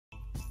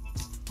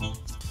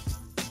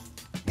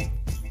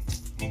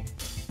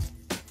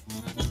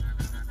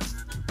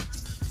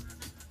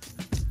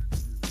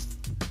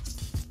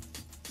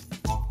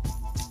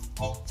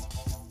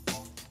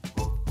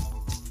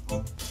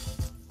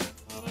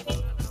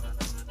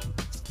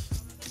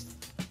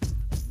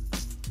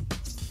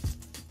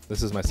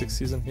This is my 6th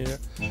season here,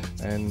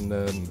 and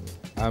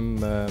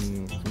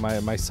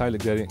my style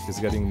is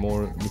getting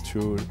more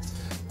mature.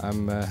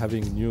 I'm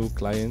having new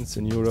clients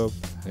in Europe,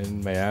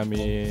 in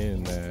Miami,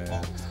 in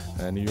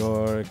New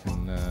York,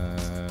 in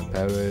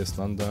Paris,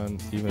 London,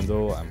 even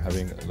though I'm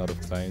having a lot of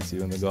clients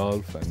even in the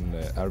Gulf and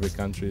Arabic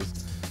countries.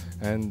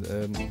 And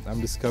I'm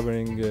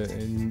discovering a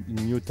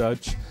new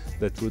touch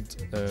that would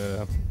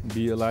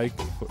be alike,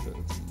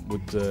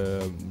 would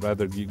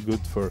rather be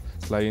good for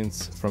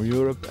clients from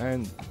Europe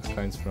and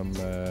clients from,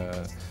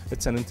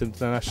 it's an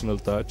international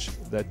touch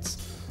that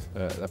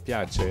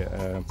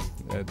piace,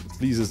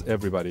 pleases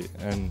everybody,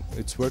 and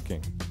it's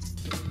working.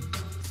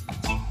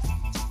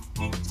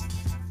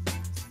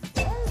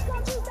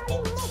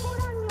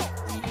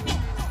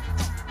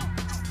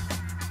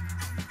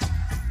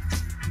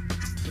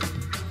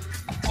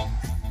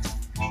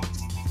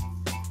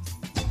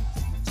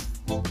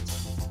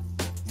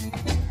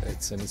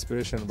 It's an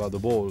inspiration about the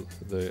ball,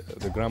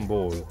 the grand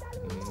ball,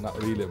 not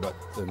really about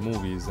the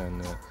movies,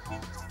 and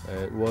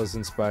it was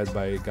inspired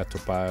by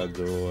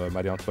Gattopardo,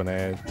 Marie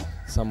Antoinette,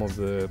 some of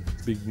the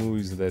big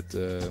movies that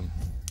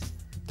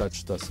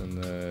touched us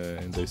in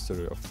the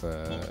history of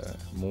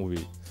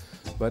movie.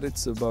 But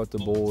it's about the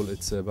ball,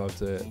 it's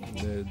about a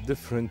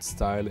different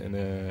style in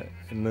an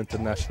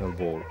international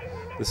ball.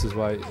 This is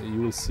why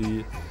you will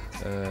see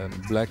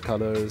black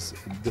colors,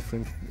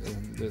 different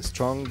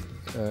strong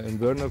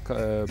invernal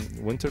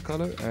winter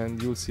color,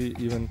 and you'll see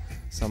even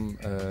some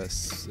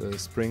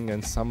spring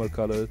and summer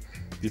color,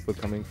 people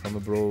coming from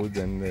abroad,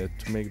 and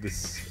to make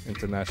this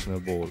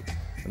international ball.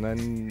 And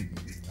then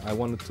I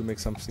wanted to make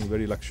something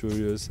very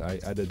luxurious. I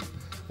added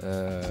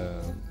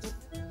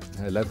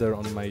leather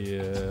on my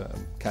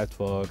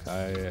catwalk.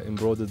 I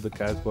embroidered the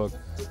catwalk.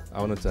 I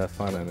wanted to have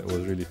fun, and it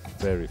was really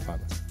very fun.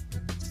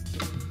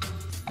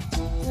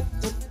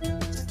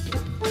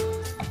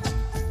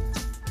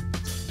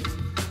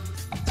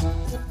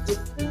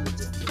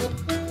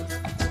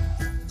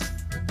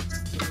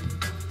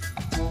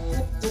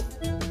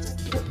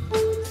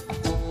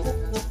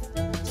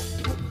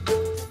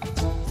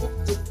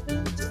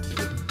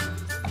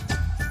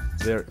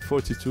 There are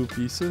 42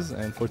 pieces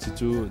and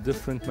 42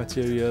 different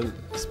material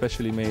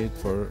specially made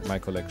for my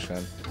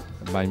collection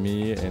by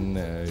me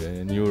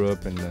in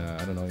Europe, and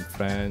I don't know, in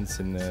France,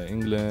 in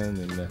England,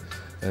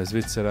 in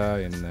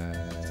Switzerland, in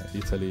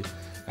Italy.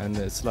 And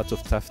it's a lot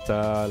of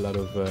taffeta, a lot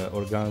of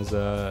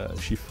organza,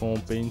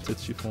 chiffon, painted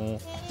chiffon,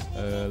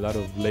 a lot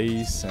of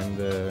lace, and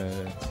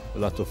a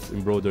lot of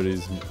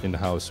embroideries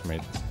in-house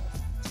made.